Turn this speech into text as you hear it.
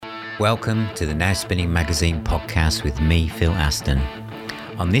Welcome to the Now Spinning Magazine podcast with me, Phil Aston.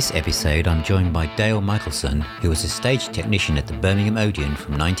 On this episode, I'm joined by Dale Michelson, who was a stage technician at the Birmingham Odeon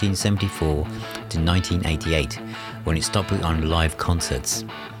from 1974 to 1988, when it stopped on live concerts.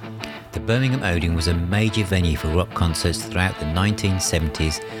 The Birmingham Odeon was a major venue for rock concerts throughout the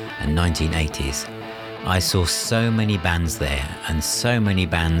 1970s and 1980s. I saw so many bands there, and so many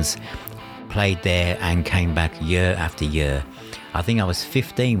bands played there and came back year after year. I think I was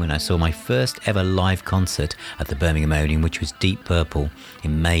 15 when I saw my first ever live concert at the Birmingham Odeon, which was Deep Purple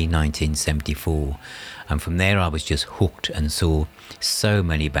in May 1974. And from there I was just hooked and saw so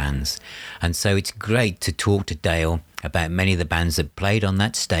many bands. And so it's great to talk to Dale about many of the bands that played on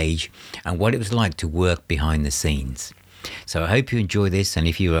that stage and what it was like to work behind the scenes. So I hope you enjoy this, and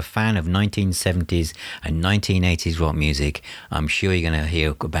if you're a fan of 1970s and 1980s rock music, I'm sure you're going to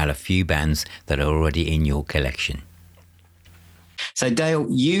hear about a few bands that are already in your collection. So Dale,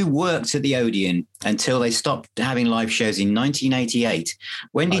 you worked at the Odeon until they stopped having live shows in 1988.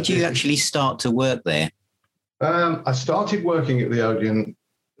 When did you actually start to work there? I started working at the Odeon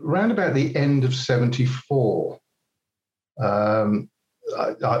around about the end of 74. I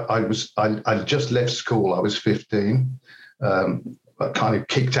just left school. I was 15. I kind of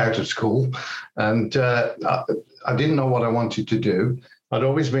kicked out of school, and I didn't know what I wanted to do. I'd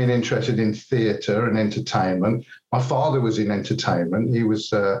always been interested in theatre and entertainment. My father was in entertainment. He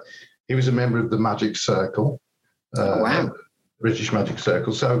was a member of the Magic Circle, British Magic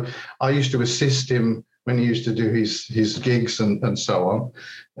Circle. So I used to assist him when he used to do his gigs and so on.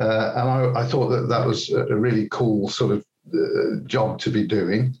 And I thought that was a really cool sort of job to be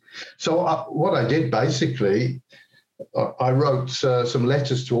doing. So what I did basically, I wrote some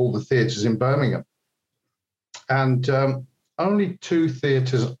letters to all the theatres in Birmingham, and only two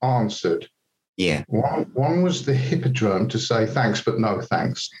theatres answered. Yeah. One was the Hippodrome to say thanks, but no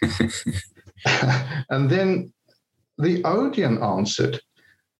thanks. And then the Odeon answered.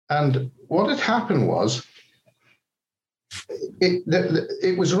 And what had happened was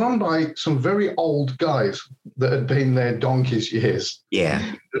it was run by some very old guys that had been there donkey's years.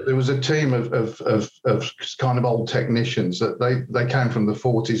 Yeah. There was a team of kind of old technicians that they came from the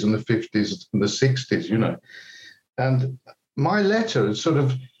 40s and the 50s and the 60s, you know. And my letter had sort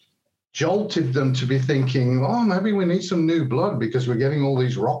of jolted them to be thinking, oh, maybe we need some new blood because we're getting all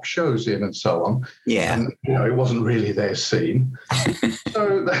these rock shows in and so on. Yeah. And, you know, it wasn't really their scene.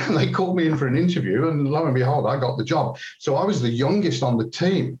 So they called me in for an interview, and lo and behold, I got the job. So I was the youngest on the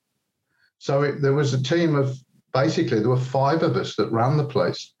team. So there was a team of, basically, there were 5 of us that ran the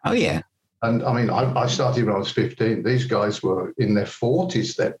place. Oh, yeah. And, I mean, I started when I was 15. These guys were in their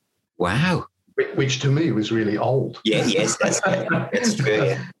 40s then. Wow. Which to me was really old. Yeah, yes, that's true.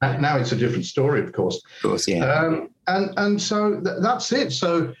 Yeah. Now it's a different story, of course. Of course, yeah. And so that's it.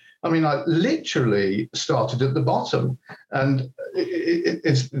 So, I mean, I literally started at the bottom, and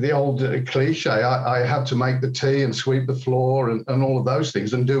it's the old cliche. I had to make the tea and sweep the floor and all of those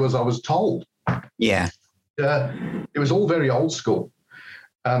things and do as I was told. Yeah. It was all very old school.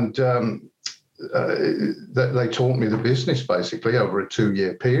 And they taught me the business basically over a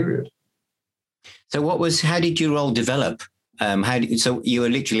 2-year period. So how did your role develop? So you were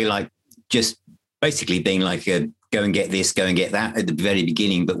literally like just basically being like go and get this, go and get that at the very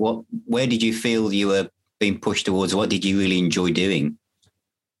beginning. But where did you feel you were being pushed towards? What did you really enjoy doing?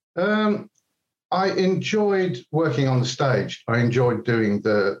 I enjoyed working on the stage. I enjoyed doing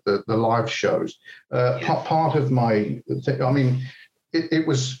the live shows. Part of my, I mean,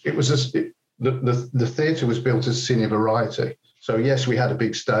 the theatre was built as cine variety. So, yes, we had a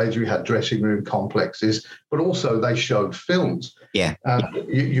big stage, we had dressing room complexes, but also they showed films. Yeah.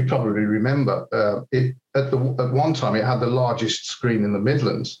 You probably remember, at one time it had the largest screen in the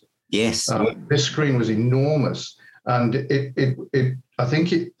Midlands. Yes. This screen was enormous. And I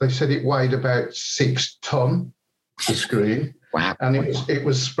think they said it weighed about 6 ton, the screen. Wow. And it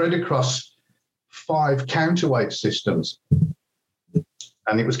was spread across 5 counterweight systems.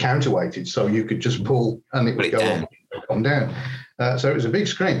 And it was counterweighted, so you could just pull and it would go on. Come down. So it was a big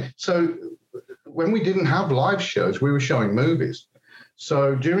screen. So when we didn't have live shows, we were showing movies.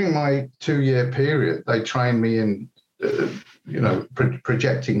 So during my 2-year period, they trained me in,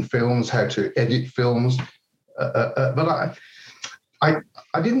 projecting films, how to edit films. But I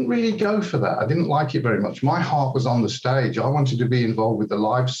didn't really go for that. I didn't like it very much. My heart was on the stage. I wanted to be involved with the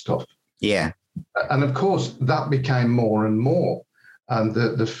live stuff. Yeah. And of course, that became more and more. And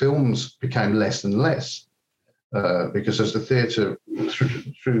the films became less and less. Because as the theatre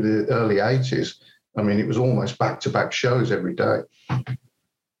through the early 80s, I mean, it was almost back-to-back shows every day.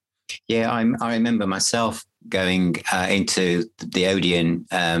 Yeah, I remember myself going into the Odeon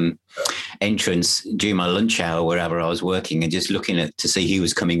entrance during my lunch hour, wherever I was working, and just looking to see who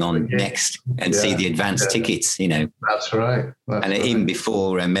was coming on next and see the advance tickets, That's right. Even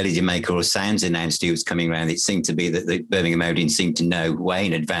before Melody Maker or Sounds announced who was coming around, it seemed to be that the Birmingham Odeon seemed to know way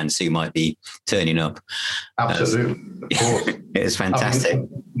in advance who might be turning up. Absolutely. Of course. It was fantastic.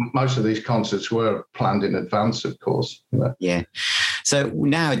 Most of these concerts were planned in advance, of course. Yeah. So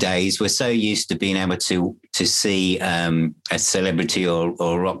nowadays we're so used to being able to see a celebrity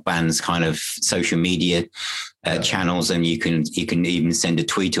or rock band's kind of social media channels, and you can even send a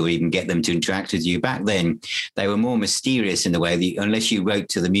tweet or even get them to interact with you. Back then, they were more mysterious in the way that unless you wrote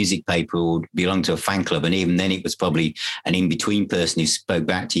to the music paper or belonged to a fan club, and even then it was probably an in-between person who spoke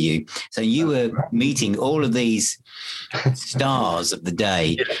back to you. So you were meeting all of these stars of the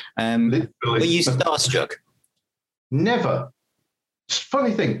day. Were you starstruck? Never.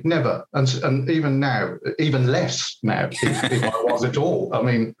 Funny thing, never. And even now, even less now, if I was at all. I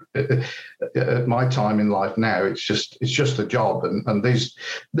mean, at my time in life now, it's just a job. And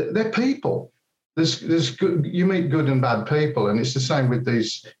they're people. There's good, you meet good and bad people, and it's the same with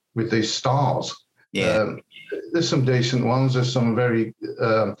these stars. Yeah. There's some decent ones. There's some very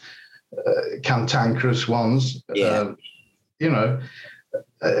cantankerous ones. Yeah.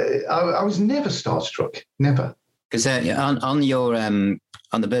 I was never starstruck. Never. Because on your on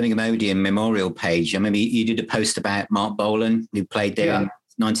the Birmingham Odeon memorial page, I remember you did a post about Mark Bolan, who played there in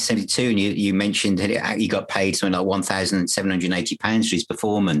 1972, and you mentioned that he got paid something like £1,780 for his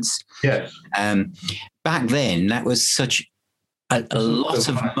performance. Yes. Back then, that was such a lot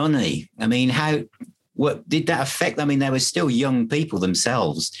of money. I mean, what did that affect? I mean, they were still young people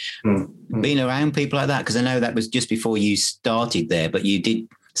themselves, being around people like that. Because I know that was just before you started there, but you did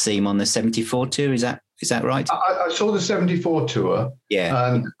see him on the 74 tour. Is that right? I saw the 74 tour.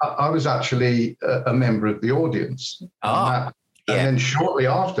 Yeah. And I was actually a member of the audience. And then shortly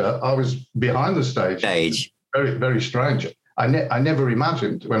after, I was behind the stage. Very, very strange. I never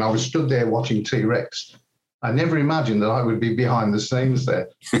imagined when I was stood there watching T-Rex, I never imagined that I would be behind the scenes there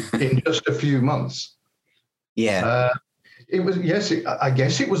in just a few months. Yeah. It was, I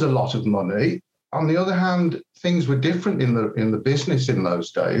guess it was a lot of money. On the other hand, things were different in the business in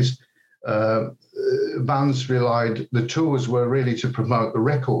those days. Bands relied, the tours were really to promote the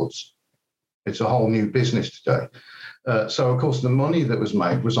records. It's a whole new business today. So of course the money that was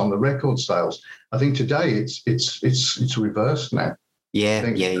made was on the record sales. I think today it's reversed now. Yeah,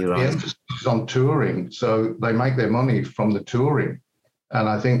 you're right. The emphasis is on touring, so they make their money from the touring, and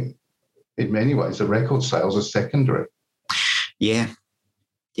I think in many ways the record sales are secondary. Yeah,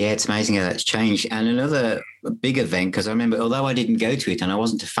 it's amazing how that's changed. And another big event, because I remember, although I didn't go to it and I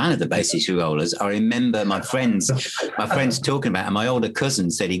wasn't a fan of the Bay City Rollers, I remember my friends talking about it. And my older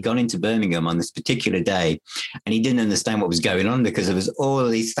cousin said he'd gone into Birmingham on this particular day and he didn't understand what was going on because there was all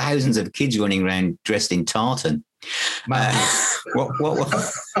these thousands of kids running around dressed in tartan. And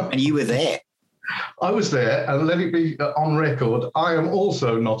you were there. I was there, and let it be on record, I am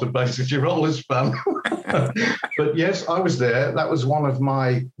also not a Bay City Rollers fan. But yes, I was there. That was one of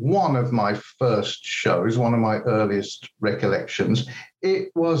my first shows, one of my earliest recollections.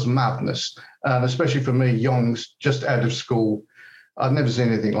 It was madness, and especially for me, young, just out of school, I'd never seen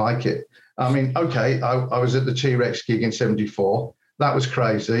anything like it. I mean, okay, I was at the T-Rex gig in 74. That was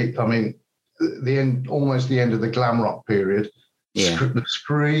crazy. I mean, almost the end of the glam rock period. Yeah.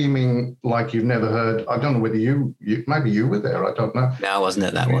 Screaming like you've never heard. I don't know whether maybe you were there. I don't know. No, I wasn't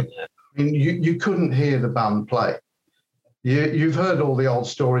at that one. I mean, you couldn't hear the band play. You've heard all the old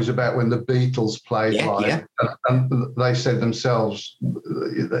stories about when the Beatles played live, and they said themselves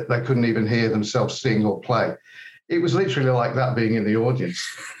they couldn't even hear themselves sing or play. It was literally like that being in the audience.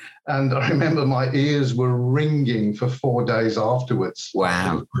 And I remember my ears were ringing for 4 days afterwards.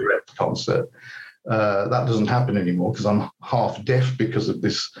 Wow. The concert. That doesn't happen anymore because I'm half deaf because of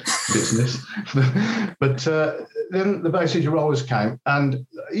this business. But then the Bay City Rollers came, and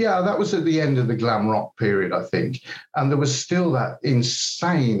that was at the end of the glam rock period, I think. And there was still that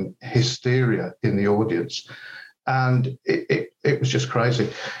insane hysteria in the audience, and it was just crazy.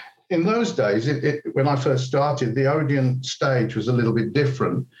 In those days, when I first started, the Odeon stage was a little bit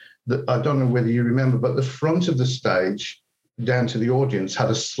different. I don't know whether you remember, but the front of the stage down to the audience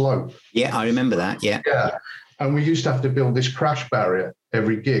had a slope. Yeah, I remember that. Yeah. And we used to have to build this crash barrier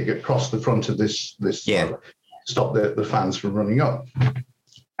every gig across the front of this slope, stop the fans from running up.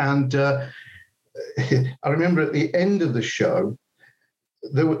 And I remember at the end of the show,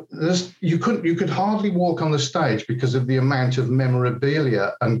 you could hardly walk on the stage because of the amount of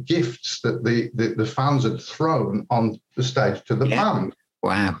memorabilia and gifts that the fans had thrown on the stage to the band.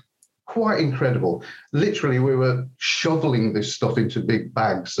 Wow. quite incredible. Literally, we were shoveling this stuff into big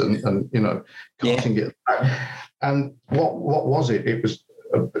bags and carting it back. And what was it? It was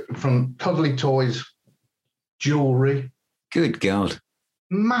from cuddly toys, jewelry. Good God.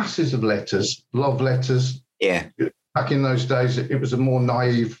 Masses of letters, love letters. Yeah. Back in those days, it was a more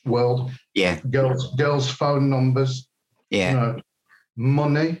naive world. Yeah. Girls' phone numbers. Yeah.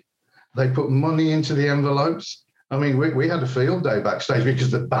 Money. They put money into the envelopes. I mean, we had a field day backstage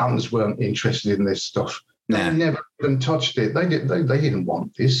because the bands weren't interested in this stuff. No. They never even touched it. They didn't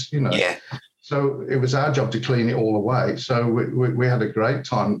want this, Yeah. So it was our job to clean it all away. So we had a great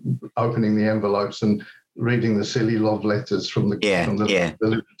time opening the envelopes and reading the silly love letters from the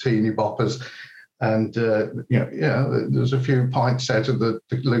little teeny boppers. And, there's a few pints out of the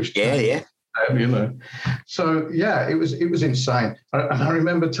loose change. Yeah. So, it was insane. And I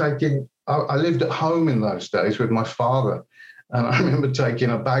remember I lived at home in those days with my father. And I remember taking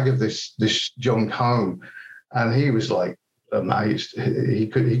a bag of this junk home. And he was like amazed. He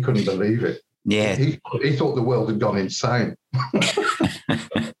couldn't believe it. Yeah. He thought the world had gone insane.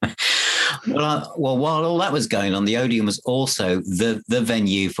 Well, while all that was going on, the Odeon was also the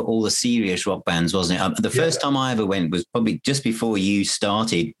venue for all the serious rock bands, wasn't it? The first time I ever went was probably just before you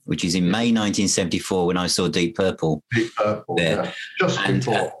started, which is in May 1974 when I saw Deep Purple. Deep Purple, there. Just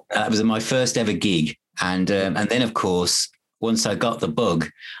before. That was my first ever gig. And then, of course, once I got the bug,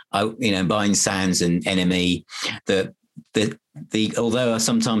 buying Sounds and NME, although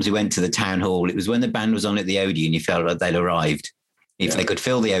sometimes we went to the town hall, it was when the band was on at the Odeon, you felt like they'd arrived. If they could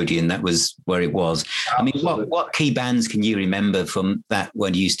fill the Odeon, that was where it was. Absolutely. I mean, what key bands can you remember from that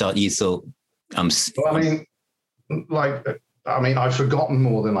when you thought, I've forgotten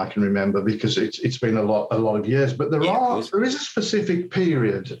more than I can remember because it's been a lot of years. But there is a specific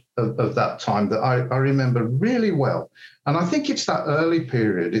period of that time that I remember really well, and I think it's that early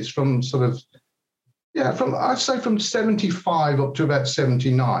period. It's from I'd say from 75 up to about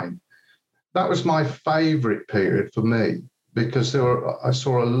 79. That was my favourite period for me, because I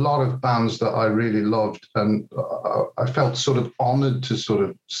saw a lot of bands that I really loved, and I felt sort of honoured to sort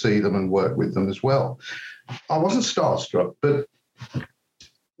of see them and work with them as well. I wasn't starstruck, but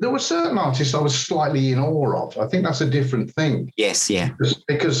there were certain artists I was slightly in awe of. I think that's a different thing. Yes, yeah.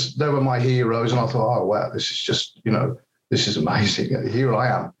 Because they were my heroes, and I thought, oh, wow, this is just, this is amazing. Here I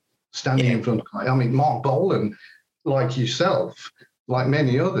am, standing in front of Mark Bolan, like yourself, like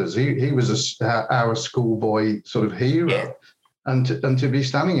many others, he was our schoolboy sort of hero. Yeah. And to be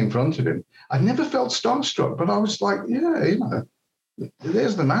standing in front of him, I never felt starstruck, but I was like,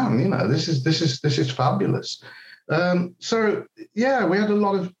 there's the man. This is fabulous. We had a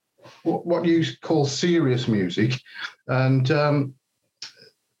lot of what you call serious music, and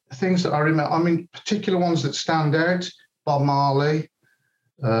things that I remember. I mean, particular ones that stand out: Bob Marley,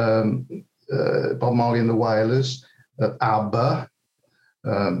 and the Wailers, ABBA.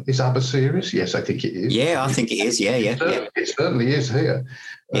 Is ABBA serious? Yes, I think it is. Yeah, I think it is. Yeah. It certainly is here.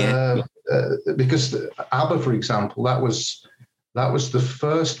 Yeah. Because ABBA, for example, that was the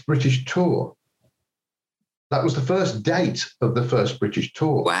first British tour. That was the first date of the first British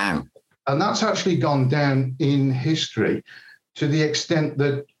tour. Wow. And that's actually gone down in history to the extent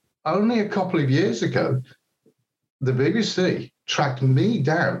that only a couple of years ago, the BBC tracked me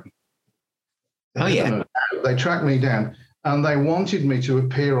down. Oh, yeah. They tracked me down. And they wanted me to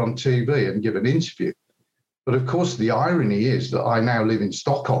appear on TV and give an interview. But of course, the irony is that I now live in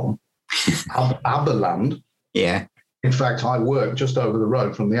Stockholm, ABBA land. Yeah. In fact, I work just over the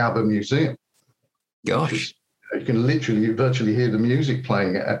road from the ABBA Museum. Gosh. You can virtually hear the music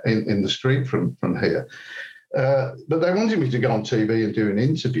playing in the street from here. But they wanted me to go on TV and do an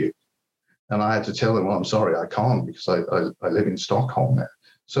interview. And I had to tell them, well, I'm sorry, I can't, because I live in Stockholm now.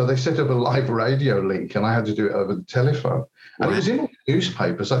 So they set up a live radio link, and I had to do it over the telephone. And It was in the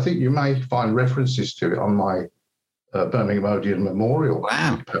newspapers. I think you may find references to it on my Birmingham Odeon Memorial.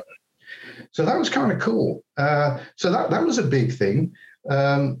 Wow. So that was kind of cool. So that was a big thing.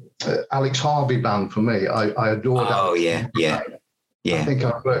 Alex Harvey band for me. I adored Alex. Oh, yeah. I think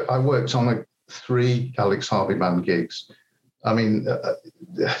I worked on 3 Alex Harvey band gigs. I mean,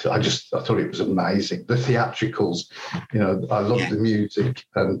 I thought it was amazing. The theatricals, I loved the music.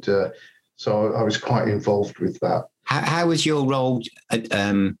 And so I was quite involved with that. How was your role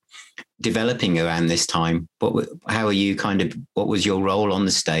developing around this time? What was your role on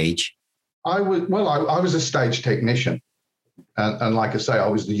the stage? I was a stage technician. And like I say, I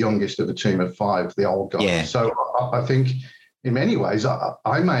was the youngest of a team of 5, the old guys. Yeah. So I think in many ways,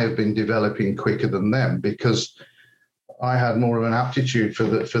 I may have been developing quicker than them, because I had more of an aptitude for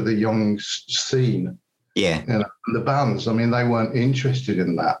the young scene. Yeah. The bands, I mean, they weren't interested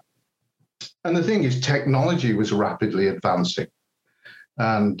in that. And the thing is, technology was rapidly advancing,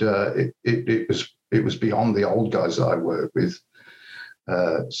 and it was beyond the old guys that I worked with.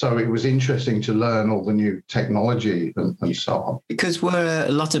 So it was interesting to learn all the new technology and so on. Because were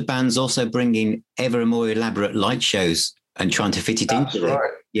a lot of bands also bringing ever more elaborate light shows and trying to fit it into right.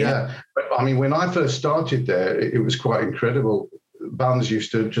 it? Yeah. But, I mean, when I first started there, it was quite incredible. Bands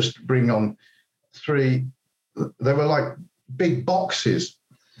used to just bring on they were like big boxes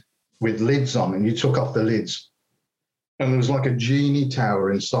with lids on, and you took off the lids, and there was like a genie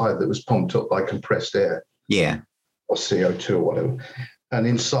tower inside that was pumped up by compressed air. Yeah. Or CO2 or whatever. And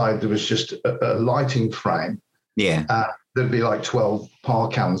inside there was just a lighting frame. Yeah. There'd be like 12 par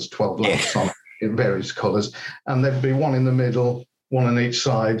cans, 12 lamps on in various colours. And there'd be one in the middle, one on each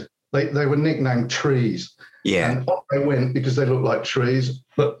side. They were nicknamed trees. Yeah. And up they went because they looked like trees,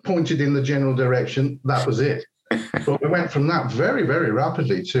 but pointed in the general direction. That was it. But we went from that very, very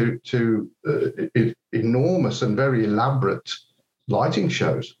rapidly to enormous and very elaborate lighting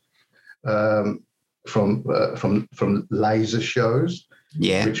shows. From laser shows,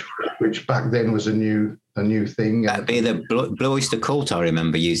 which back then was a new thing. That'd be the Blue Oyster Cult. I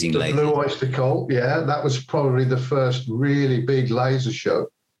remember using laser. Blue Oyster Cult, yeah, that was probably the first really big laser show.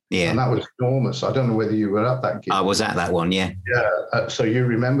 Yeah, and that was enormous. I don't know whether you were at that gig. I was at that one, yeah. Yeah, so you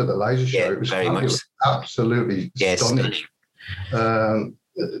remember the laser show? Yeah, it was very much. Absolutely stunning.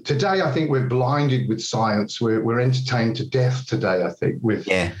 Today, I think we're blinded with science. We're entertained to death today, I think, with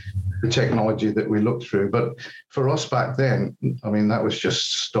the technology that we looked through. But for us back then, I mean, that was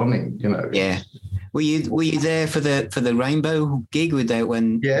just stunning, you know. Yeah. Were you there for the Rainbow gig with that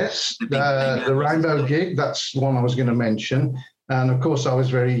when? Yes, the Rainbow gig. That's one I was going to mention. And of course, I was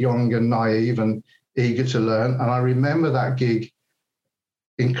very young and naive and eager to learn. And I remember that gig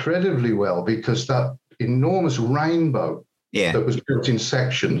incredibly well because that enormous rainbow that was built in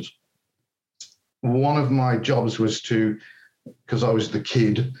sections. One of my jobs was because I was the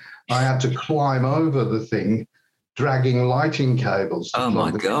kid, I had to climb over the thing, dragging lighting cables. Oh,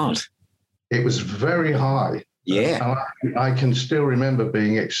 my God. It was very high. Yeah. And I can still remember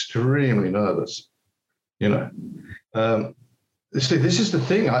being extremely nervous, you know. See, this is the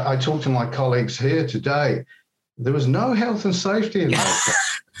thing. I talked to my colleagues here today. There was no health and safety in that.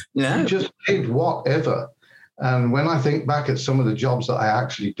 No. You just did whatever. And when I think back at some of the jobs that I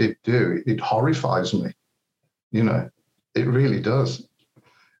actually did do, it horrifies me. You know, it really does.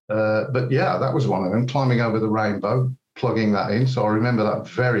 But yeah, that was one of them, climbing over the rainbow, plugging that in. So I remember that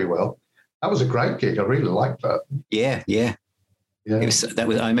very well. That was a great gig. I really liked that. Yeah, yeah. Yeah.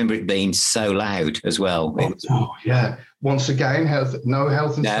 I remember it being so loud as well. Yeah. Once again, no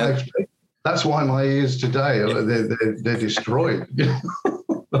health and safety. That's why my ears today, they're destroyed.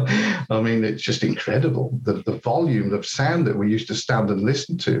 I mean, it's just incredible, the volume of sound that we used to stand and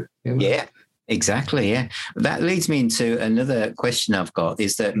listen to. You know? Yeah, exactly. Yeah. That leads me into another question I've got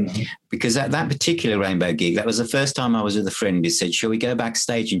is that because at that particular Rainbow gig, that was the first time I was with a friend who said, shall we go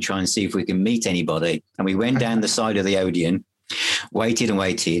backstage and try and see if we can meet anybody? And we went down the side of the Odeon, waited,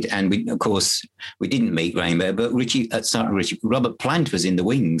 and we, of course, we didn't meet Rainbow, but Robert Plant was in the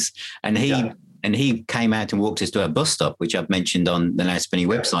wings, and he came out and walked us to a bus stop, which I've mentioned on the Now Spinning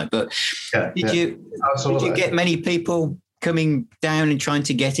website. But did you get many people coming down and trying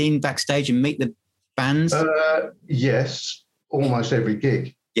to get in backstage and meet the bands? Yes, almost every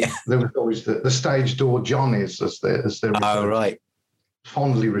gig. Yeah, there was always the stage door Johnnies, as they're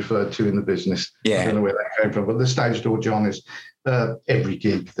fondly referred to in the business. Yeah, I don't know where that came from, but the stage door Johnnies. Every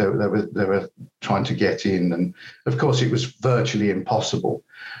gig they were trying to get in, and of course it was virtually impossible.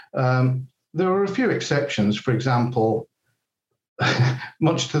 There were a few exceptions. For example,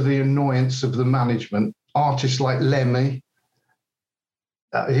 much to the annoyance of the management, artists like Lemmy.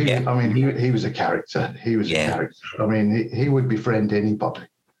 I mean, he was a character. He was a character. I mean, he would befriend anybody.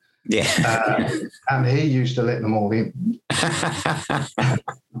 Yeah. And he used to let them all in.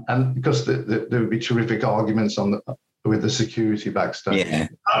 And because there would be terrific arguments with the security backstage. Yeah.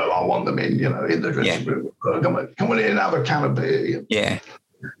 Oh, I want them in, in the dressing room. Come on in, have a can of beer. Yeah.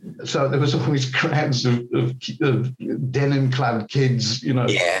 So there was always crowds of denim-clad kids, in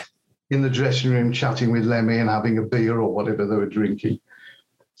the dressing room chatting with Lemmy and having a beer or whatever they were drinking.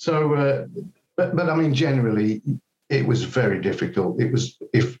 So, but I mean, generally, it was very difficult. It was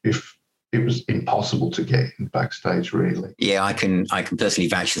it was impossible to get in backstage, really. Yeah, I can personally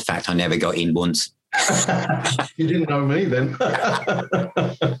vouch for the fact I never got in once. You didn't know me then.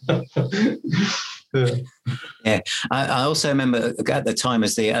 Yeah. I also remember at the time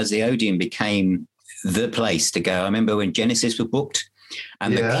as the Odeon became the place to go. I remember when Genesis were booked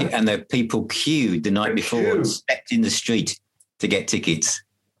and the people queued the night before and stepped in the street to get tickets.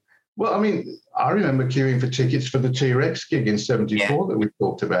 Well, I mean, I remember queuing for tickets for the T-Rex gig in '74 that we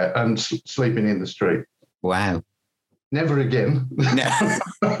talked about, and sleeping in the street. Wow. Never again. No.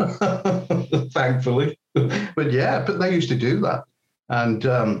 Thankfully. But they used to do that.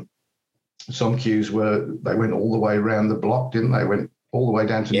 And some queues they went all the way around the block, didn't they? Went all the way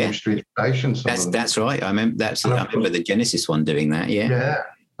down to New Street Station. That's right. I remember the Genesis one doing that. Yeah. Yeah.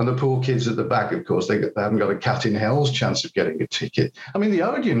 And the poor kids at the back, of course, they haven't got a cat in hell's chance of getting a ticket. I mean, the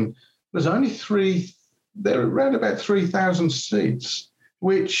Odeon, there's only there are around about 3,000 seats,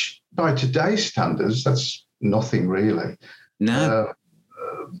 which by today's standards, that's nothing really. No.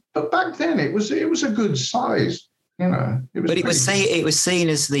 But back then it was a good size, you know. It was seen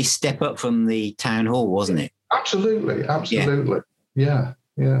as the step up from the town hall, wasn't it? Absolutely. Yeah,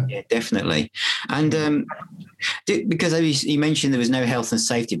 definitely. And because you mentioned there was no health and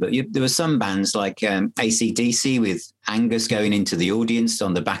safety, but there were some bands like AC/DC with Angus going into the audience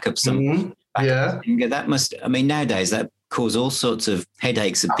on the back of some. Mm-hmm. That must. I mean, nowadays that cause all sorts of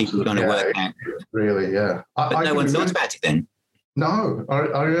headaches of people trying to work out. Really, yeah. But no one thought about it then. No,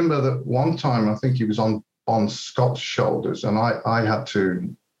 I remember that one time. I think he was on Scott's shoulders, and I had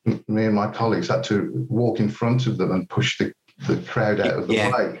to. Me and my colleagues had to walk in front of them and push the crowd out of the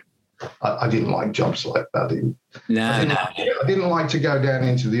way. I didn't like jobs like that. I didn't like to go down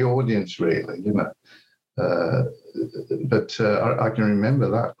into the audience, really, you know. But I can remember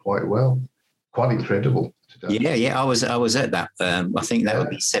that quite well. Quite incredible. Today. Yeah. I was at that. I think that would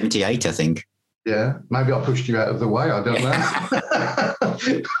be 78. I think. Yeah, maybe I pushed you out of the way. I don't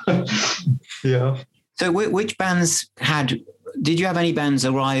know. Yeah. So, which bands did you have any bands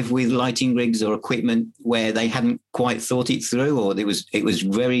arrive with lighting rigs or equipment where they hadn't quite thought it through, or it was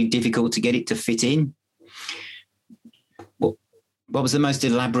very difficult to get it to fit in? What was the most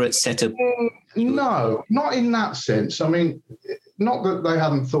elaborate setup? No, not in that sense. I mean, not that they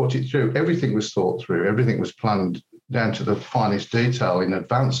hadn't thought it through. Everything was thought through. Everything was planned down to the finest detail in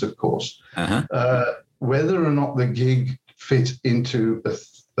advance, of course. Uh-huh. Whether or not the gig fit into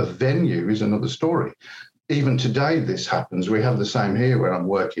a venue is another story. Even today, this happens. We have the same here where I'm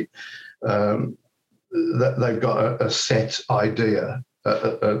working. That they've got a set idea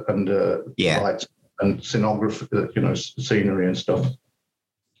and lights and scenography, scenery and stuff.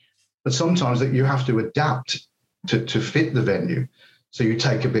 But sometimes that you have to adapt to fit the venue. So you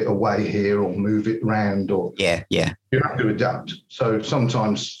take a bit away here or move it round, or you have to adapt. So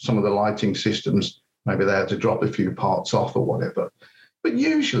sometimes some of the lighting systems, maybe they had to drop a few parts off or whatever. But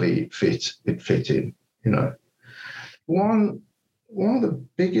usually it fit in. You know, one of the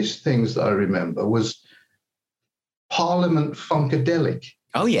biggest things that I remember was Parliament Funkadelic.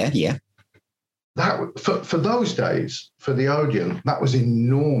 Oh yeah. That for those days, for the Odeon, that was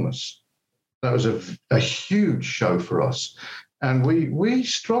enormous. That was a huge show for us, and we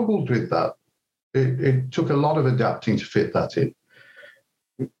struggled with that. It took a lot of adapting to fit that in.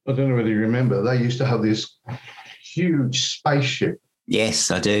 I don't know whether you remember. They used to have this huge spaceship.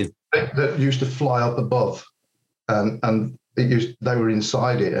 Yes, I do. That used to fly up above, and they were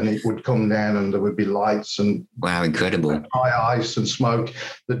inside it, and it would come down, and there would be lights and incredible, high ice and smoke.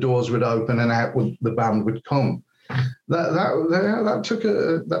 The doors would open, and out the band would come. That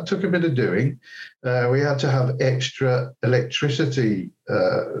took a bit of doing. We had to have extra electricity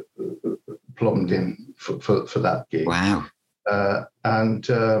plumbed in for that gig. Wow. And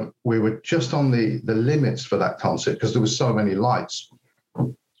we were just on the limits for that concert because there were so many lights.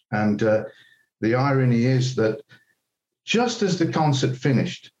 And the irony is that just as the concert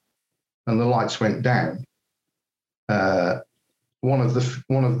finished and the lights went down, one of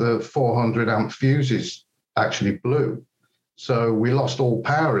the 400 amp fuses actually blew. So we lost all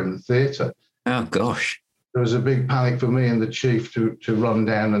power in the theatre. Oh gosh. There was a big panic for me and the chief to run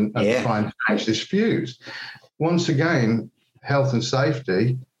down and try and change this fuse. Once again, health and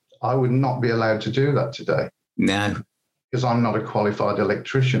safety, I would not be allowed to do that today. No. Because I'm not a qualified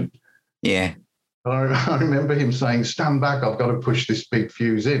electrician. Yeah. I remember him saying, "Stand back, I've got to push this big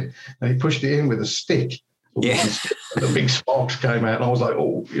fuse in." And he pushed it in with a stick. Yeah. The big sparks came out and I was like,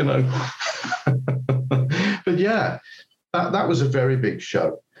 oh, you know. But yeah, that was a very big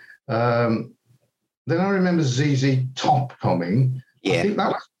show. Then I remember ZZ Top coming. Yeah. I think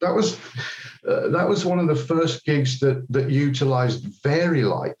that was one of the first gigs that utilised Vari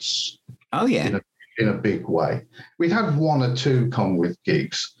lights. Oh yeah. In a big way. We'd had one or two come with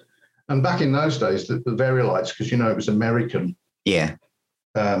gigs. And back in those days, the Vari lights, because, it was American. Yeah.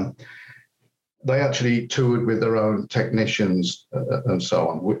 They actually toured with their own technicians and so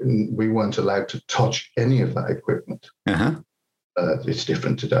on. We weren't allowed to touch any of that equipment. Uh-huh. It's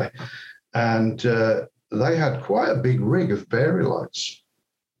different today. And they had quite a big rig of Vari lights.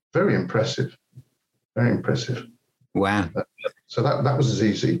 very impressive. Very impressive. Wow. So that was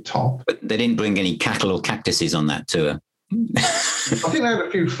ZZ Top. But they didn't bring any cattle or cactuses on that tour. I think they had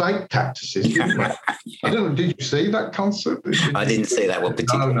a few fake cactuses, didn't they? I don't know, did you see that concert? I didn't see that one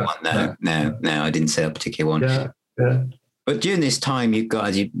particular one. No, I didn't see that particular one. Yeah. But during this time, you've got,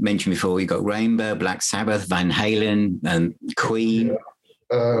 as you mentioned before, you've got Rainbow, Black Sabbath, Van Halen, Queen.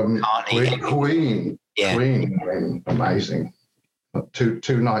 Queen. Yeah. Queen, amazing.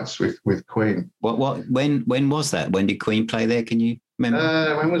 Two nights with Queen. When was that? When did Queen play there? Can you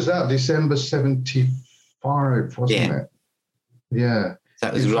remember? When was that? December 75, wasn't it? Yeah.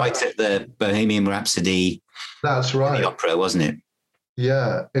 That was right at the Bohemian Rhapsody. That's right. The opera, wasn't it?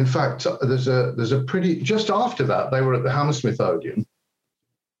 Yeah. In fact, there's a pretty, just after that, they were at the Hammersmith Odeon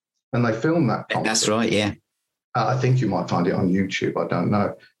and they filmed that concert. That's right, yeah. I think you might find it on YouTube. I don't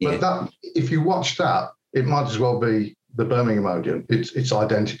know. Yeah. But if you watch that, it might as well be the Birmingham Odeon. It's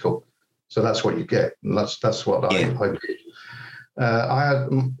identical. So that's what you get. And that's what I did. I had,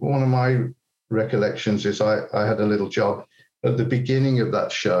 one of my recollections is I had a little job at the beginning of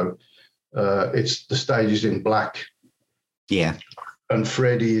that show. It's the stage is in black. Yeah. And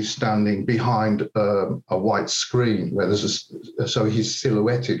Freddie is standing behind a white screen where so he's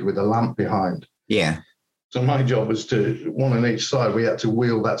silhouetted with a lamp behind. Yeah. So my job was to, one on each side, we had to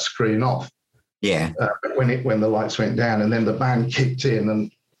wheel that screen off. Yeah. When the lights went down, and then the band kicked in,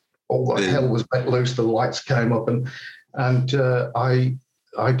 and all the hell was let loose. The lights came up, and I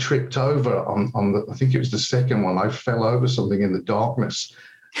tripped over on the. I think it was the second one. I fell over something in the darkness,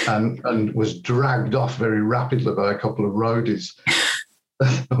 and was dragged off very rapidly by a couple of roadies.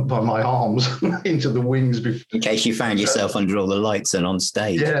 By my arms into the wings. In case you found yourself under all the lights and on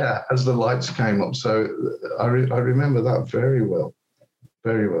stage. Yeah, as the lights came up. So I remember that very well.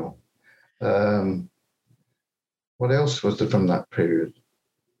 Very well. What else was there from that period?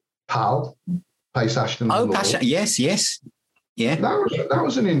 Pal, Pace Ashton. Oh, Pace, yes. Yeah. That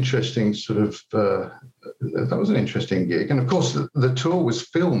was an interesting sort of, that was an interesting gig. And of course, the tour was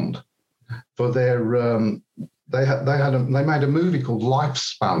filmed for their, they made a movie called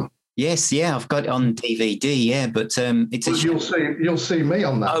Lifespan. Yes, yeah, I've got it on DVD. Yeah, but it's a you'll see me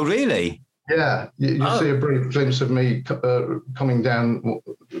on that. Oh, really? Yeah, you'll see a brief glimpse of me coming down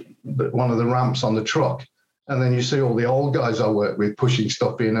one of the ramps on the truck, and then you see all the old guys I work with pushing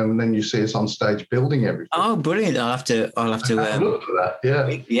stuff in, and then you see us on stage building everything. Oh, brilliant! I'll have to look for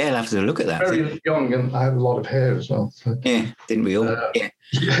that. Yeah, I'll have to look at that. Very young, and I have a lot of hair as well. So. Yeah, didn't we all? Yeah,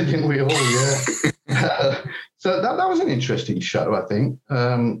 didn't we all? Yeah. So that was an interesting show, I think.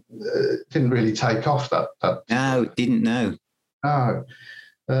 Didn't really take off that. No, didn't know. No.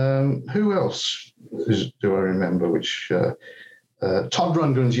 Who else do I remember? Which Todd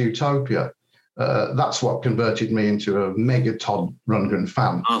Rundgren's Utopia. That's what converted me into a mega Todd Rundgren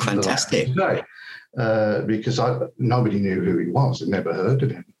fan. Oh, fantastic! Because nobody knew who he was. I'd never heard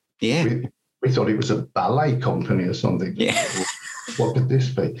of him. Yeah, we thought it was a ballet company or something. Yeah, what could this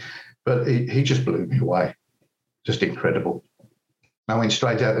be? But he just blew me away. Just incredible. I went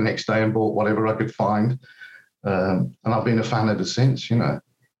straight out the next day and bought whatever I could find, and I've been a fan ever since. You know.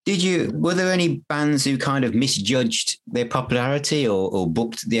 Were there any bands who kind of misjudged their popularity or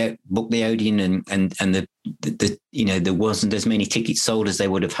booked the Odeon and there wasn't as many tickets sold as they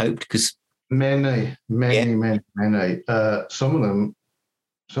would have hoped? Because many. Some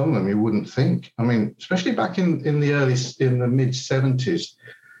of them you wouldn't think. I mean, especially back in the mid 70s.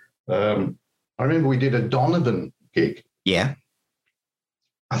 I remember we did a Donovan gig. Yeah.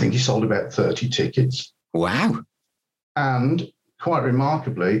 I think he sold about 30 tickets. Wow. And quite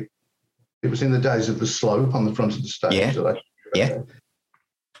remarkably, it was in the days of the slope on the front of the stage. Yeah.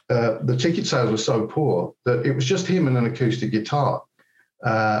 The ticket sales were so poor that it was just him and an acoustic guitar.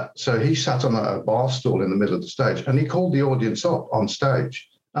 So he sat on a bar stool in the middle of the stage, and he called the audience up on stage,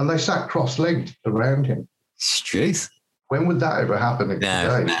 and they sat cross-legged around him. It's truth. When would that ever happen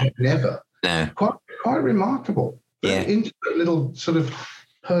again? No. Never. No. Quite remarkable. Yeah. Intimate little sort of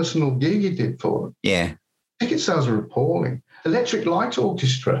personal gig he did for them. Yeah. Ticket sales were appalling. Electric Light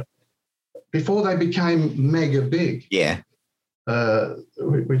Orchestra, before they became mega big. Yeah.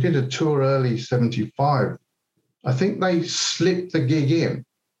 We did a tour early 75. I think they slipped the gig in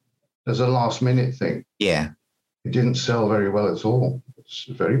as a last minute thing. Yeah. It didn't sell very well at all. It's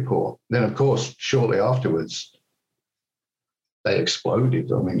very poor. Then, of course, shortly afterwards, they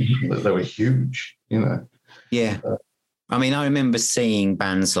exploded. I mean, they were huge, you know. Yeah. I mean, I remember seeing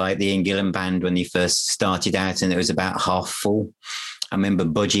bands like the Ian Gillan Band when they first started out, and it was about half full. I remember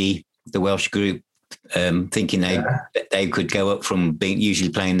Budgie, the Welsh group, thinking they could go up from being usually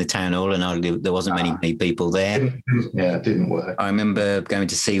playing the town hall, and there wasn't many people there. It didn't work. I remember going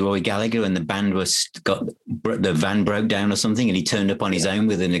to see Roy Gallagher, and the van broke down or something, and he turned up on his own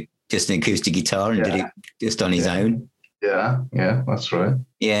with just an acoustic guitar and did it just on his own. Yeah, that's right.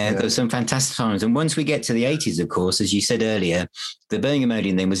 Yeah, there were some fantastic times. And once we get to the 80s, of course, as you said earlier, the Birmingham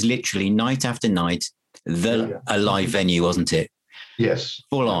Odeon then was literally night after night, a live venue, wasn't it? Yes.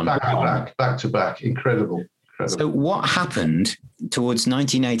 Full on. Back to back. Incredible. So what happened towards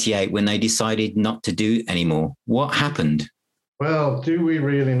 1988 when they decided not to do anymore? What happened? Well, do we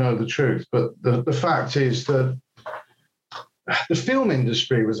really know the truth? But the fact is that the film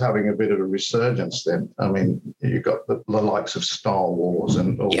industry was having a bit of a resurgence then. I mean, you got the likes of Star Wars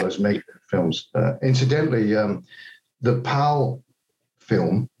and all those mega films. Incidentally, the PAL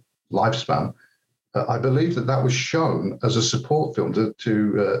film, Lifespan, I believe that was shown as a support film to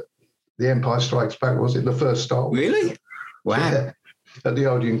The Empire Strikes Back. Was it the first Star Wars? Really? Wow. Yeah, at the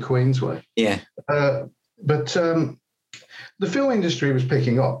Odeon Queensway. Yeah. But the film industry was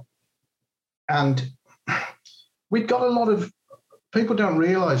picking up, and we'd got a lot of people don't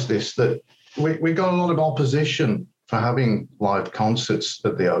realise this, that we got a lot of opposition for having live concerts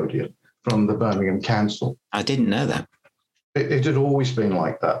at the Odeon from the Birmingham Council. I didn't know that. It had always been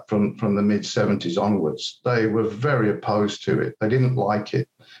like that from the mid-70s onwards. They were very opposed to it. They didn't like it.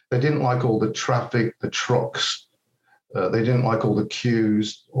 They didn't like all the traffic, the trucks. They didn't like all the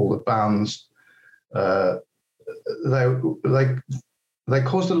queues, all the bands. They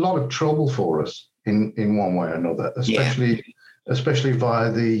caused a lot of trouble for us in one way or another, especially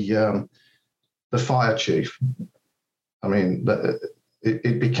via the fire chief. I mean,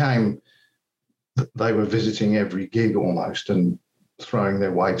 it became they were visiting every gig almost and throwing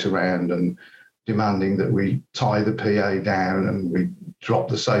their weight around and demanding that we tie the PA down and we drop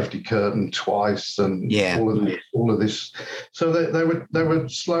the safety curtain twice and all of this. So they were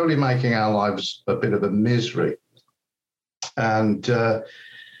slowly making our lives a bit of a misery. And the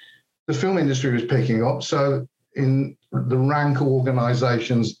film industry was picking up. So in the rank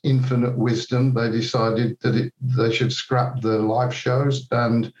organisation's infinite wisdom, they decided that they should scrap the live shows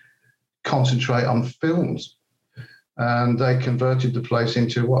and concentrate on films. And they converted the place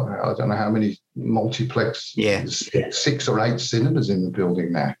into I don't know how many multiplex, 6 or 8 cinemas in the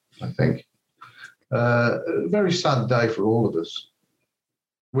building now, I think. A very sad day for all of us.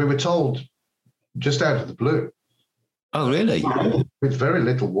 We were told just out of the blue. Oh, really? With very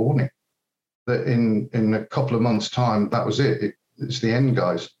little warning, that in a couple of months' time, that was it. It's the end,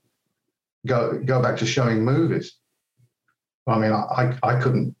 guys. Go back to showing movies. I mean, I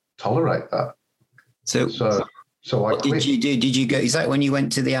couldn't tolerate that. So I what quit. did you do? Did you go? Is that when you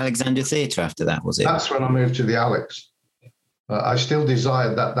went to the Alexander Theatre after that? Was it? That's when I moved to the Alex. I still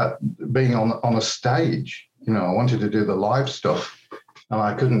desired that being on a stage. You know, I wanted to do the live stuff, and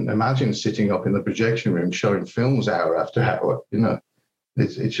I couldn't imagine sitting up in the projection room showing films hour after hour. You know,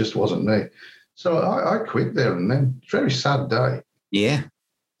 it just wasn't me. So I quit there and then. It's a very sad day. Yeah.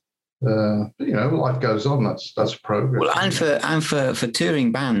 But, you know, life goes on. That's progress. Well, and for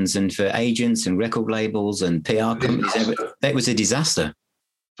touring bands and for agents and record labels and PR companies, that was a disaster.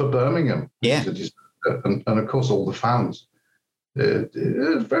 For Birmingham, yeah, and of course all the fans. It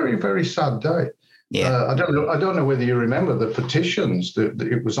was a very, very sad day. Yeah, I don't know whether you remember the petitions.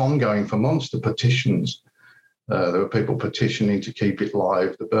 It was ongoing for months. The petitions. There were people petitioning to keep it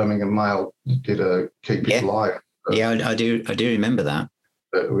live. The Birmingham Mail did a keep it live. I do remember that.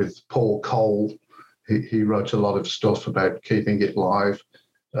 With Paul Cole, he wrote a lot of stuff about keeping it live.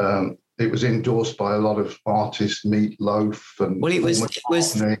 It was endorsed by a lot of artists, Meat Loaf and. Well, it was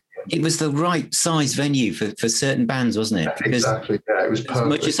the right size venue for certain bands, wasn't it? Because exactly. Yeah, it was perfect. As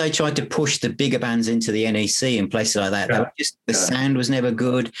much as they tried to push the bigger bands into the NEC and places like that, the sound was never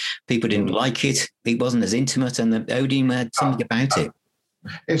good. People didn't like it. It wasn't as intimate, and the Odeon had something about it.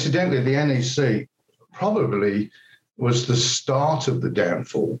 Incidentally, the NEC probably was the start of the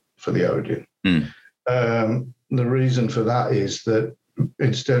downfall for the Odeon. The reason for that is that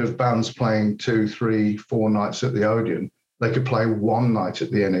instead of bands playing 2, 3, 4 nights at the Odeon, they could play one night at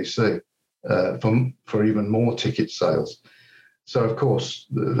the NEC for even more ticket sales. So, of course,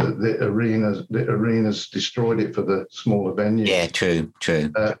 the arenas destroyed it for the smaller venues. Yeah, true.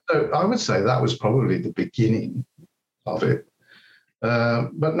 So I would say that was probably the beginning of it.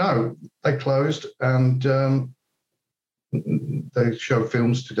 But no, they closed and they show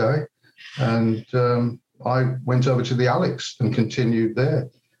films today. And I went over to the Alex and continued there.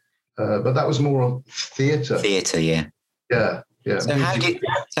 But that was more theatre. Theatre, yeah. Yeah. So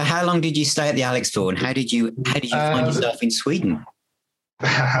how long did you stay at the Alex for, and how did you find yourself in Sweden?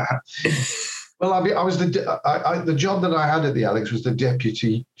 Well, I was the job that I had at the Alex was the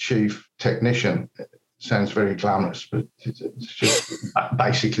deputy chief technician. It sounds very glamorous, but it's just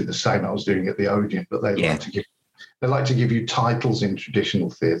basically the same I was doing at the Odeon. But they like to give you titles in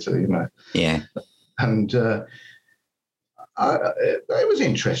traditional theatre, you know. Yeah. And it was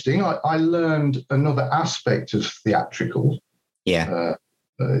interesting. I learned another aspect of theatrical. Yeah.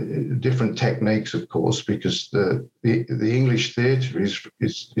 Different techniques, of course, because the English theatre is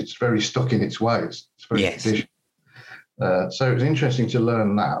very stuck in its ways. It's very traditional. So it was interesting to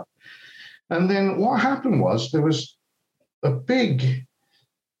learn that. And then what happened was there was a big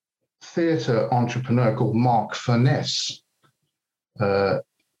theatre entrepreneur called Mark Furness. We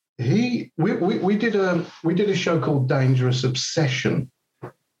did a show called Dangerous Obsession.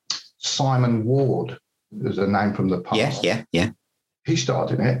 Simon Ward is a name from the past. Yeah. He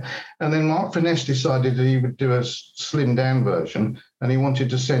started it. And then Mark Furness decided that he would do a slimmed down version, and he wanted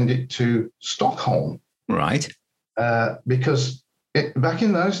to send it to Stockholm. Right. Because back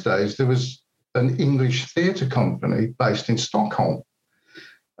in those days, there was an English theatre company based in Stockholm.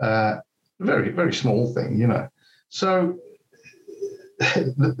 Very, very small thing, you know. So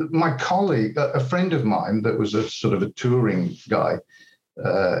my colleague, a friend of mine that was a sort of a touring guy,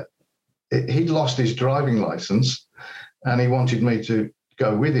 he'd lost his driving license, and he wanted me to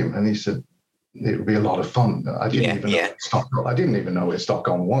go with him. And he said it would be a lot of fun. I didn't even know where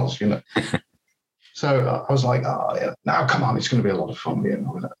Stockholm was, you know. So I was like, oh, yeah, no, come on, it's going to be a lot of fun, you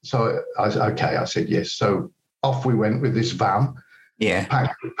know. So I said yes. So off we went with this van,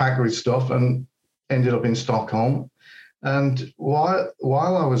 packed with stuff, and ended up in Stockholm. And while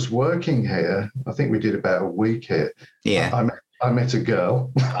I was working here, I think we did about a week here. Yeah, I met a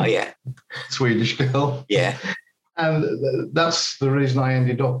girl. Oh yeah, Swedish girl. Yeah. And that's the reason I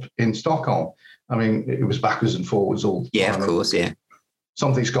ended up in Stockholm. I mean, it was backwards and forwards all the time. Yeah, of course, yeah.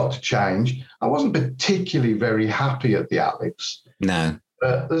 Something's got to change. I wasn't particularly very happy at the Alex. No.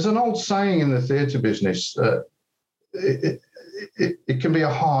 There's an old saying in the theatre business, it can be a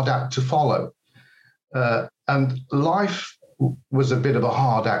hard act to follow. And life was a bit of a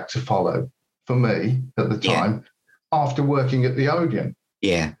hard act to follow for me at the time after working at the Odeon.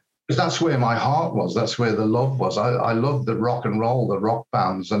 Yeah. Because that's where my heart was. That's where the love was. I loved the rock and roll, the rock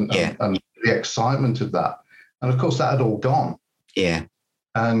bands, and the excitement of that. And of course, that had all gone. Yeah.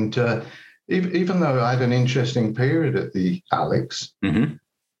 And even though I had an interesting period at the Alex,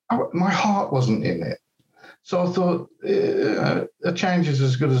 my heart wasn't in it. So I thought a change is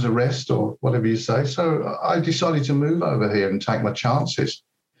as good as a rest, or whatever you say. So I decided to move over here and take my chances.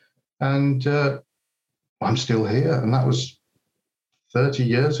 And I'm still here, and that was 30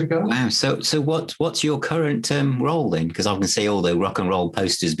 years ago. Wow. So what's your current role then? Because I can see all the rock and roll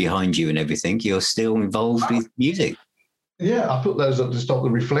posters behind you and everything. You're still involved with music. Yeah, I put those up to stop the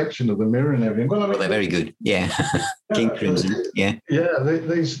reflection of the mirror and everything. Well, I mean, they're very good. Yeah. King Crimson. Yeah. Yeah,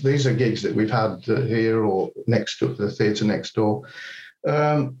 these are gigs that we've had here or next to the theatre next door.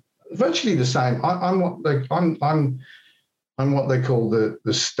 Virtually the same. I'm what they call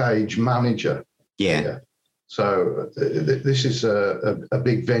the stage manager. Yeah. Here. So this is a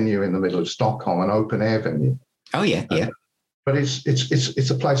big venue in the middle of Stockholm, an open air venue. Oh yeah, yeah. But it's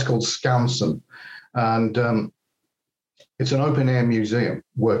a place called Skansen, and it's an open air museum,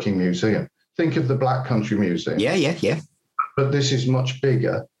 working museum. Think of the Black Country Museum. Yeah. But this is much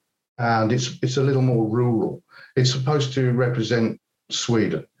bigger, and it's a little more rural. It's supposed to represent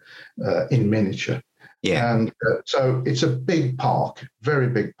Sweden in miniature. Yeah. And so it's a big park, very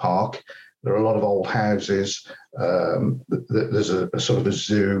big park. There are a lot of old houses. There's a sort of a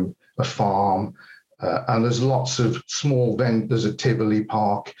zoo, a farm, and there's lots of small there's a Tivoli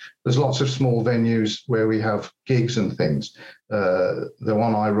Park. There's lots of small venues where we have gigs and things. The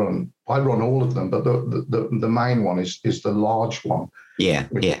one I run all of them, but the main one is the large one. Yeah.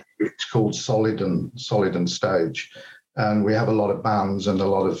 It's called Solid and Stage, and we have a lot of bands and a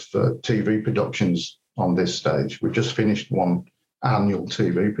lot of TV productions on this stage. We've just finished one annual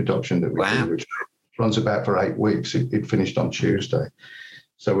TV production that we do, which runs about for 8 weeks. It finished on Tuesday,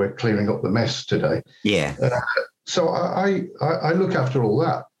 so we're clearing up the mess today. Yeah. So I look after all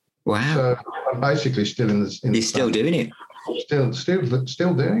that. Wow. So I'm basically still in the. You're still doing it. Still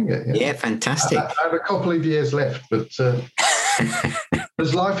doing it. Yeah, fantastic. I have a couple of years left, but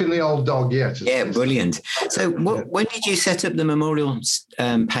there's life in the old dog yet. Yeah, brilliant. So when did you set up the memorial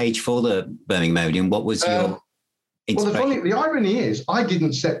page for the Birmingham Odeon? What was your Well, the irony is, I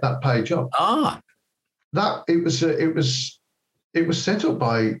didn't set that page up. That it was set up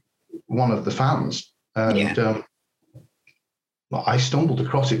by one of the fans, and I stumbled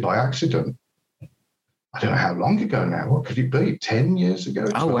across it by accident. I don't know how long ago now. What could it be? 10 years ago?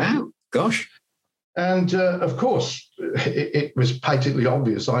 Oh wow! Gosh. And of course, it was patently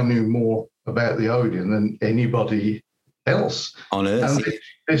obvious I knew more about the Odeon than anybody else on earth. And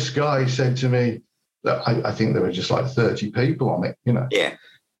this guy said to me that I think there were just like 30 people on it, Yeah.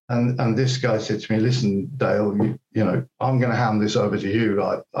 And this guy said to me, listen, Dale, I'm going to hand this over to you.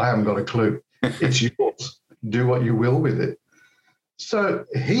 I haven't got a clue. It's yours. Do what you will with it. So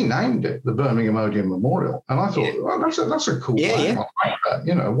he named it the Birmingham Odeon Memorial. And I thought, well, that's a cool name. I like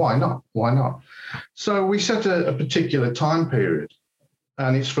that. Why not? Why not? So we set a particular time period.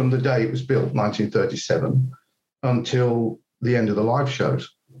 And it's from the day it was built, 1937, until the end of the live shows.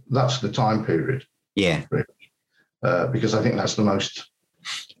 That's the time period. Yeah. Because I think that's the most...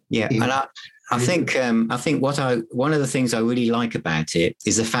 Yeah, and I think one of the things I really like about it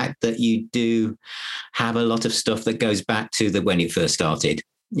is the fact that you do have a lot of stuff that goes back to when it first started.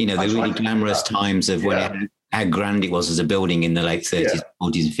 The really glamorous times of how grand it was as a building in the late 30s,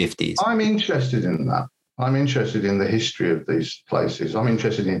 40s, and 50s. I'm interested in that. I'm interested in the history of these places. I'm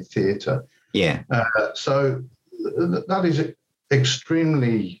interested in theatre. Yeah. So that is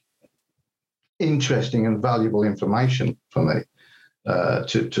extremely interesting and valuable information for me.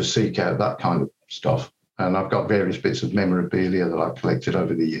 To seek out that kind of stuff. And I've got various bits of memorabilia that I've collected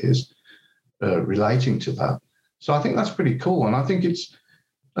over the years relating to that. So I think that's pretty cool. And I think it's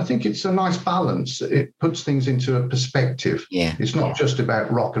a nice balance. It puts things into a perspective. Yeah. It's not just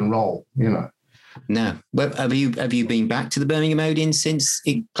about rock and roll, No. Well, have you been back to the Birmingham Odeon since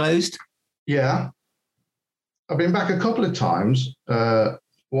it closed? Yeah. I've been back a couple of times.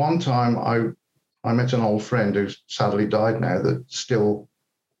 One time I met an old friend who's sadly died now that still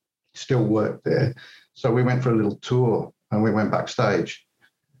worked there. So we went for a little tour and we went backstage.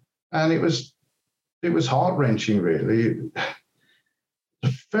 And it was heart-wrenching, really. A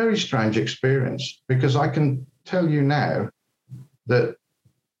very strange experience because I can tell you now that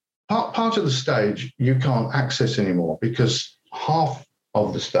part of the stage you can't access anymore because half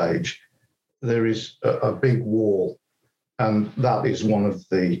of the stage there is a big wall and that is one of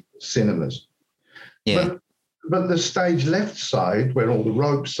the cinemas. Yeah. But the stage left side, where all the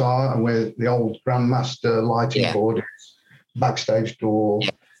ropes are and where the old Grandmaster lighting board is, backstage door,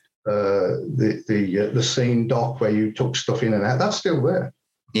 the scene dock where you took stuff in and out, that's still there.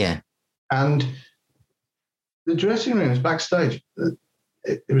 Yeah. And the dressing rooms backstage,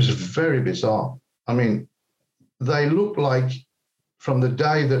 it was very bizarre. I mean, they looked like from the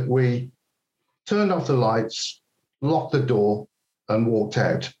day that we turned off the lights, locked the door and walked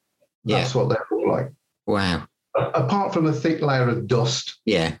out. That's what they look like. Wow. Apart from a thick layer of dust,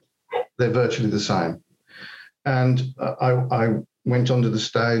 they're virtually the same. And I went under the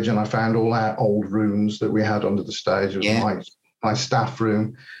stage and I found all our old rooms that we had under the stage. It was my staff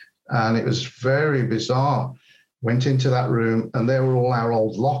room. And it was very bizarre. Went into that room and there were all our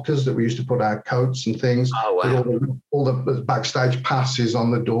old lockers that we used to put our coats and things. Oh, wow. All the backstage passes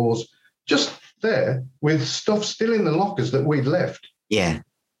on the doors, just there with stuff still in the lockers that we'd left. Yeah.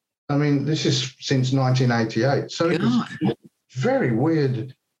 I mean, this is since 1988. So it was very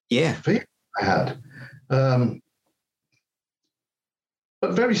weird feeling I had.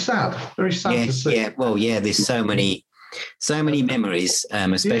 But very sad to see. Yeah, well, there's so many memories,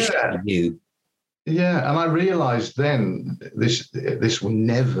 especially for you. Yeah, and I realised then this will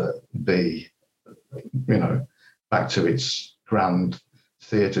never be, back to its grand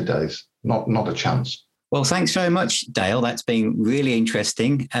theatre days. Not a chance. Well, thanks very much, Dale. That's been really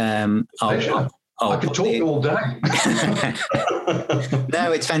interesting. I could talk all day.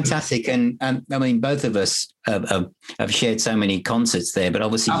 No, it's fantastic. And I mean, both of us have shared so many concerts there, but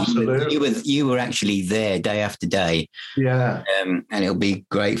obviously you were actually there day after day. Yeah. And it'll be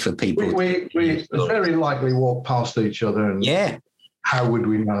great for people. We very likely walk past each other and how would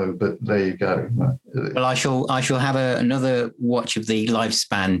we know? But there you go. Well, I shall have another watch of the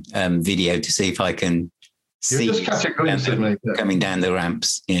Lifespan video to see if I can see just catch a glimpse of me coming down the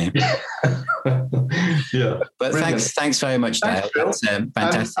ramps. Yeah. Yeah. But thanks very much, Dale. That's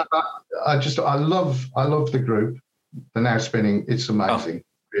fantastic. I love the group. The Now Spinning. It's amazing.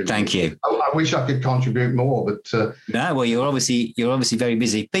 Really. Thank you. I wish I could contribute more, but no. Well, you're obviously very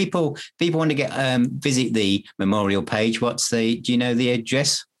busy. People want to get visit the memorial page. Do you know the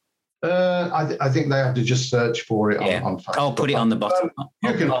address? I think they have to just search for it on Facebook. I'll put it on the bottom.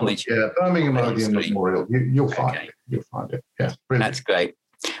 You can Birmingham Odeon Memorial. You'll find it. You'll find it. Yeah, brilliant. That's great.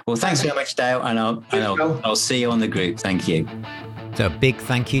 Well, thanks very much, Dale, and I'll see you on the group. Thank you. So a big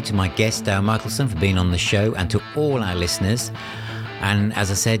thank you to my guest, Dale Michelson, for being on the show, and to all our listeners. And as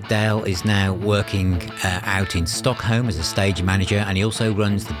I said, Dale is now working out in Stockholm as a stage manager, and he also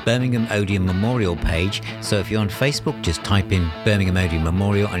runs the Birmingham Odeon Memorial page. So if you're on Facebook, just type in Birmingham Odeon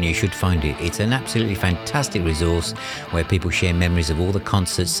Memorial and you should find it. It's an absolutely fantastic resource where people share memories of all the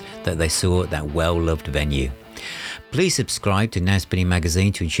concerts that they saw at that well-loved venue. Please subscribe to Now Spinning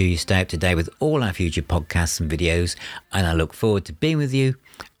Magazine to ensure you stay up to date with all our future podcasts and videos, and I look forward to being with you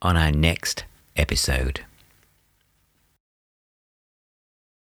on our next episode.